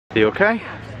You okay?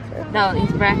 No,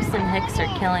 these Braxton Hicks are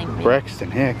killing me.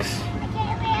 Braxton Hicks?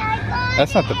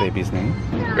 That's not the baby's name.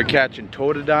 We're catching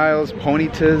totodiles,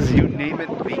 ponytas, you name it,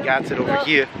 we got it over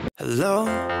here. Hello,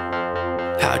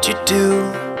 how'd you do?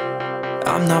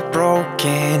 I'm not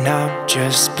broken, I'm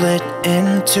just split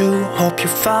in two. Hope you're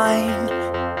fine,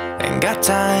 ain't got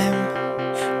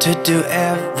time to do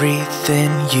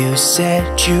everything you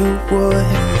said you would.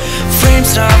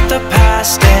 Frames of the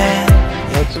past and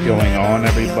what's going on,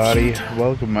 everybody?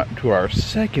 Welcome to our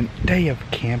second day of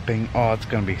camping. Oh, it's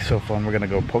gonna be so fun. We're gonna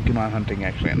go Pokemon hunting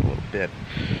actually in a little bit.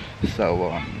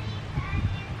 So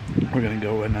we're gonna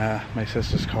go in my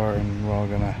sister's car and we're all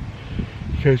gonna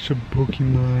catch some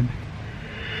Pokemon.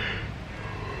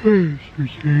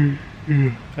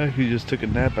 I actually just took a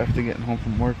nap after getting home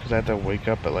from work because I had to wake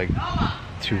up at like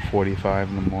 2:45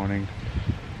 in the morning.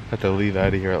 I had to leave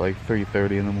out of here at like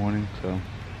 3:30 in the morning, so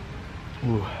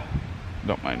ooh.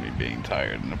 Don't mind me being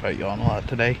tired and if I yawn a lot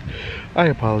today. I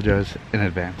apologize in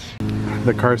advance.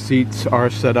 The car seats are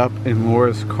set up in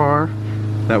Laura's car.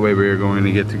 That way we are going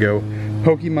to get to go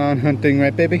Pokemon hunting,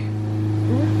 right baby?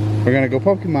 We're gonna go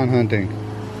Pokemon hunting.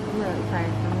 I'm really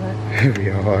tired from it. We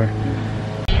are.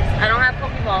 I don't have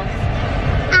Pokeballs.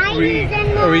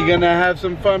 Are we gonna have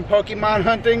some fun Pokemon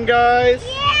hunting, guys?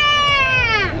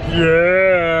 Yeah!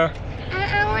 Yeah!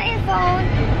 I want your phone.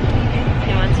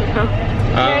 You want to go?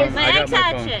 I got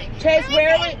my phone.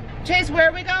 Chase, where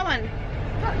are we going?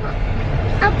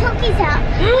 A Poke's out.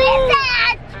 Where's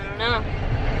that? I don't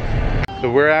know. So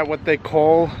we're at what they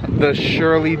call the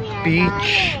Shirley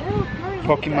Beach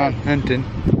Pokemon hunting.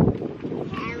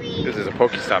 This is a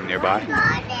Pokestop nearby.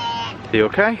 You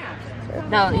okay?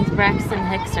 No, these Braxton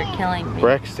Hicks are killing me.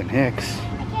 Braxton Hicks?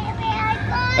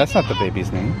 That's not the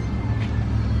baby's name.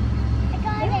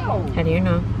 How do you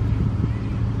know?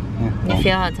 Yeah. You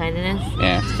feel how tight it is?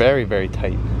 Yeah, it's very, very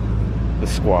tight. The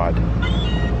squad.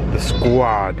 The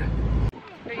squad.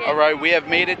 Alright, we have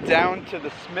made it down to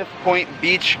the Smith Point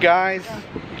Beach, guys.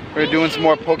 We're doing some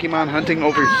more Pokemon hunting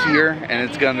over here, and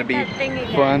it's gonna be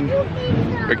fun.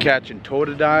 We're catching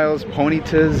totodiles,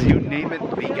 ponytas, you name it,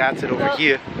 we got it over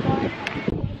here.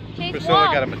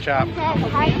 Priscilla got him a chop.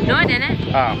 No, I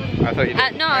didn't. Oh, I thought you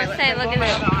did. No, I was saying, look at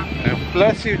it.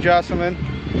 Bless you, Jocelyn.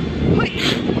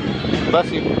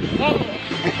 Bless you.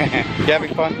 You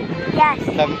having fun? Yes.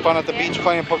 Having fun at the beach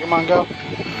playing Pokemon Go?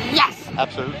 Yes.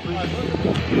 Absolutely.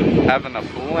 Having a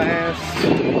blast.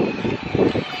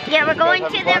 Yeah, we're going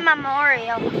to the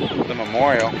memorial. The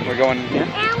memorial? We're going here?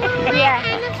 Yeah.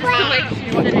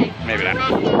 Maybe not.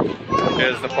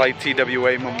 Here's the Flight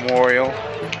TWA Memorial.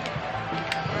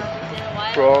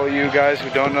 For all you guys who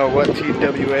don't know what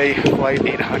TWA Flight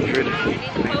 800, I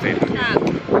think it's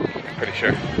 800. I'm pretty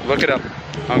sure. Look it up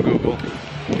on Google.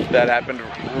 That happened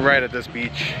right at this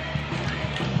beach.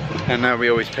 And now we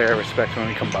always pay our respect when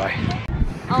we come by.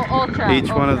 Oh, ultra. Each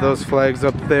one of those flags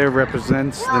up there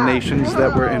represents the nations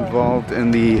that were involved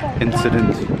in the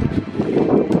incident. In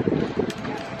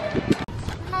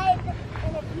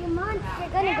a few months, you're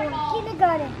gonna go to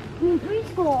kindergarten. I mean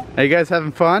preschool. Are you guys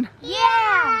having fun?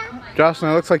 Yeah.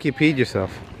 Jocelyn, it looks like you peed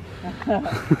yourself. Whoa.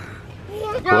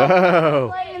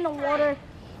 Play in the water.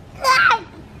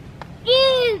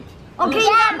 Ew. Okay,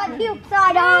 you have my puke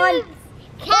side on.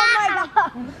 Oh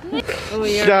my god. Oh,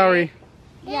 Sorry.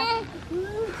 Yeah.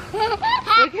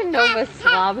 Look at Nova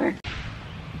slobber.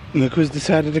 Look who's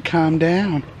decided to calm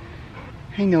down.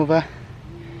 Hey Nova.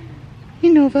 Hey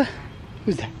Nova.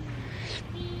 Who's that?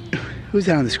 Who's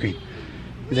that on the screen?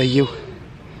 Is that you?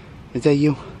 Is that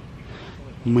you?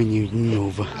 My name's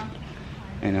Nova.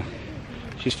 I know.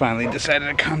 She's finally decided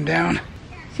to calm down.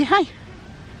 Say hi.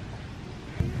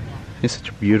 You're such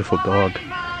a beautiful dog.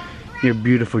 You're a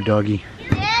beautiful doggy.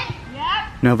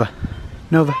 Nova.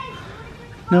 Nova.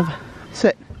 Nova.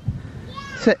 Sit.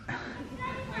 Sit.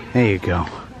 There you go.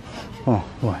 Oh,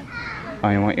 what? Oh,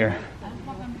 you want your...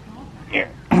 Here,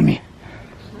 let me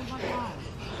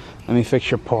fix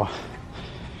your paw.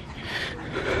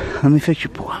 Let me fix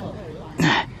your paw.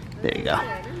 There you go.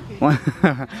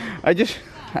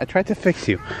 I tried to fix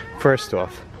you. First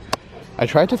off, I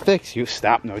tried to fix you.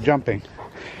 Stop, no jumping.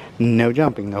 No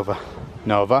jumping, Nova.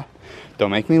 Nova, don't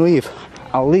make me leave.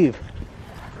 I'll leave.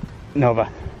 Nova,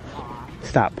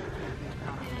 stop.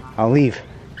 I'll leave.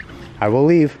 I will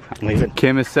leave. I'm leaving.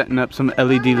 Kim is setting up some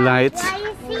LED lights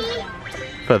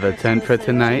for the tent for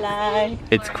tonight.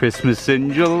 It's Christmas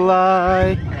in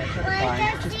July.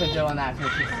 She's been doing that.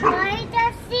 Why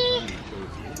does she?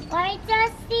 Why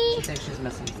does she? She thinks she's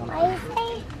missing something. Why is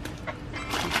she?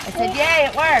 I said, yay,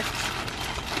 it worked.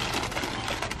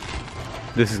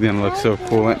 This is gonna look so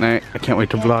cool at night. I can't wait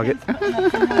to vlog it.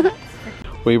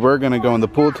 We were gonna go in the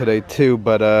pool today too,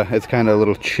 but it's kind of a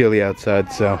little chilly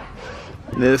outside, so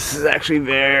this is actually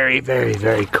very, very,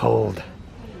 very cold.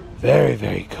 Very,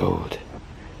 very cold.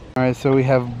 All right, so we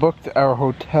have booked our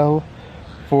hotel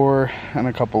for, in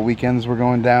a couple weekends, we're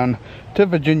going down to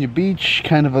Virginia Beach,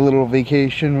 kind of a little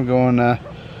vacation. We're going to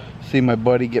see my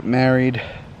buddy get married,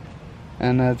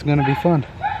 and it's gonna be fun.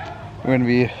 We're gonna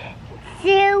be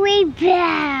Silly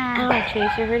bad. Oh, Chase,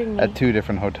 you're hurting me. at 2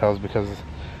 different hotels because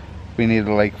we needed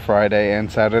like Friday and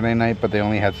Saturday night, but they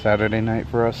only had Saturday night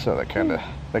for us, so that kind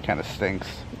of stinks.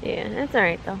 Yeah, that's all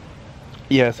right though.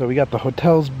 Yeah, so we got the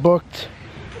hotels booked.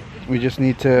 We just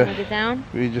need to Wanna get down?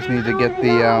 we just need to get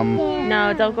the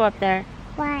No, don't go up there.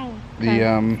 Why?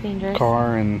 Dangerous.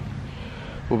 car, and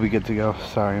we'll be good to go.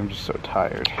 Sorry, I'm just so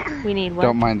tired. We need what?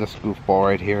 Don't mind this goofball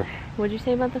right here. What'd you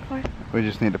say about the car? We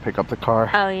just need to pick up the car,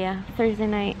 Oh yeah, Thursday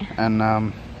night. and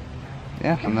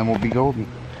yeah, and then we'll be golden.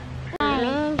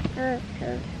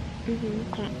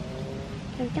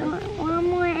 One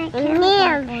more. I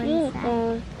can't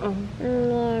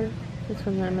This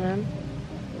one's M&M.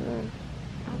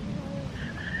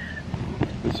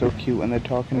 It's so cute when they're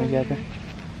talking together.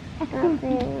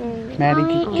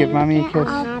 Maddie, give mommy a kiss.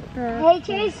 Hey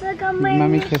Chase, look on my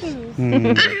Mommy kiss. shoes.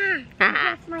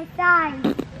 That's my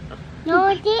size.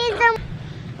 No, these are.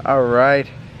 All right,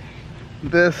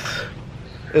 this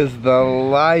is the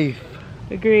life.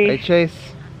 Agreed. Hey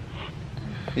Chase,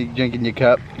 you drinking your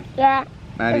cup? Yeah.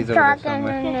 Maddie's It's over there talking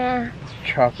somewhere. in there.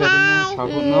 Chocolate in there? Chocolate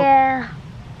milk? Yeah.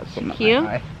 That's something Cute.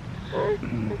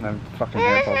 I'm fucking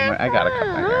hair pulling my. I gotta cut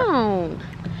my hair. Oh.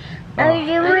 Oh,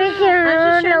 you make it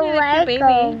I'm just on showing you the cute the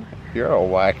baby. You're a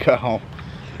wacko.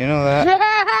 You know that?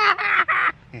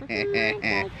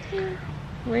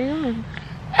 Where are you going?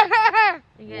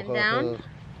 You getting down? And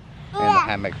the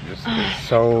hammock just is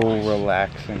so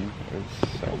relaxing.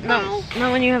 It's so good. No,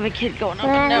 not when you have a kid going up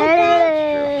and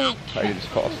down. I can just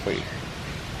fall asleep.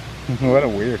 What a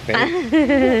weird face.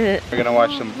 We're gonna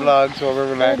watch some vlogs while we're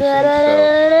relaxing,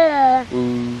 so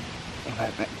ooh,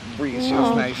 that breeze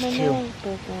feels nice too.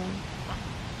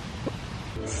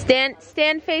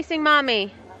 Stand facing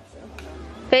mommy.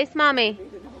 Face mommy.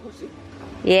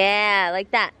 Yeah,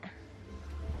 like that.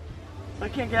 I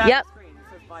can't get out Yep. of the screen. It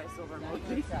says buy a silver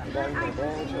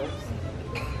emoji.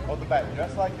 Hold the bag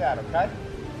just like that, okay?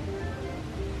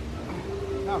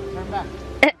 No, turn back.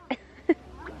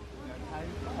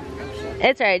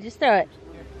 It's alright, just throw it.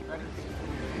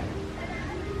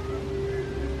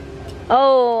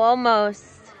 Oh, almost.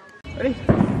 Ready?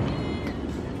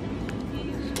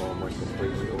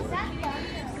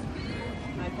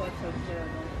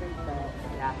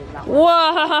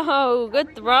 Whoa,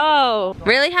 good throw.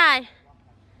 Really high.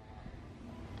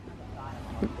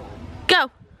 Go.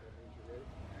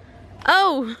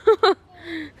 Oh.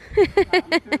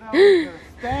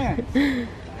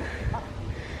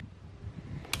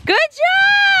 Good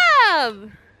job.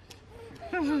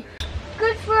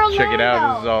 Good for a Check it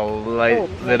out, this is all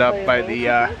lit up by the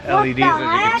LEDs, as you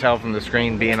can tell from the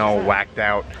screen being all whacked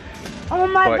out. Oh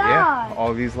my But god. yeah,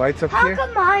 all these lights up How here,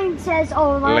 come mine says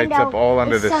Orlando? lights up all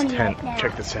under is this sunny tent. right now,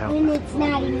 Check this out. when it's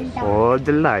not even dark? All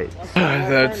the lights.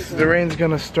 The rain's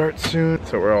gonna start soon,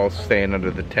 so we're all staying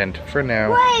under the tent for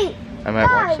now. Wait. I might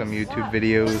watch some YouTube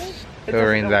videos. The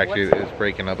rain's actually is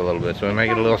breaking up a little bit, so we might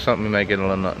get a little something, we might get a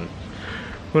little nothing.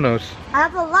 Who knows? I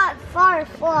have a lot of Big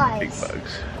fireflies.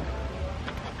 bugs.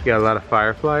 You got a lot of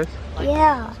fireflies?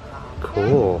 Yeah.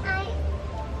 Cool.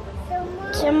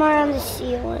 Somewhere on the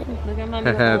ceiling. Look at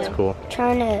mommy. That's cool.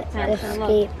 Trying to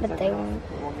escape, but they won't.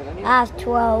 I have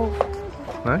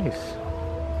 12. Nice.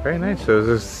 Very nice. So it was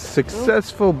a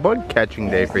successful bug catching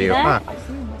day for you, huh?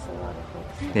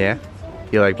 Yeah?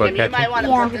 You like bug You catching? might want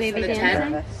to Yeah. put this in the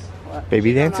tent.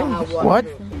 Baby dancing? What?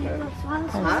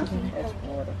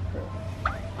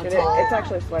 It's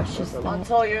actually sweaty.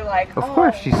 Until you're like, Of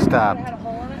course she stopped.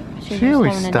 She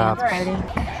always stops.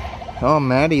 Oh,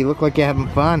 Maddie, you look like you're having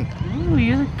fun. ooh,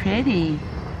 you look pretty.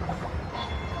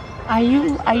 Are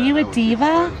you a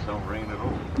diva?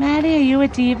 Maddie, are you a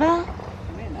diva?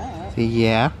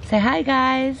 Yeah. Say hi,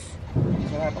 guys.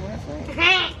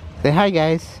 Say hi,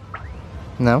 guys.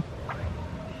 No?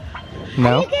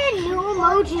 No? You get new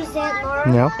emojis, Aunt Laura.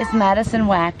 No? Is Madison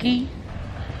wacky?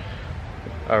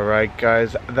 Alright,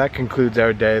 guys, that concludes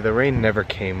our day. The rain never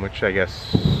came, which I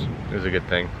guess is a good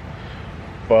thing.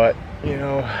 But, you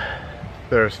know,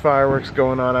 there's fireworks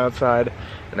going on outside,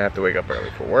 and I have to wake up early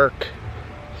for work.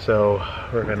 So,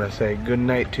 we're gonna say good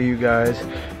night to you guys.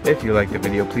 If you liked the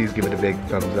video, please give it a big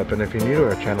thumbs up. And if you're new to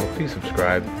our channel, please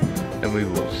subscribe. And we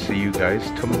will see you guys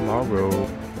tomorrow.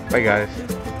 Bye, guys.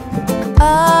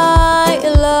 I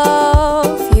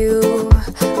love you.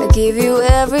 give you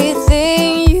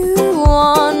everything you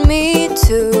want me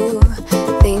to.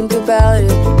 Think about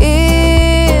it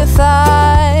if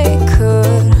I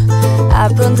could.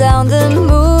 I'd burn down the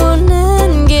moon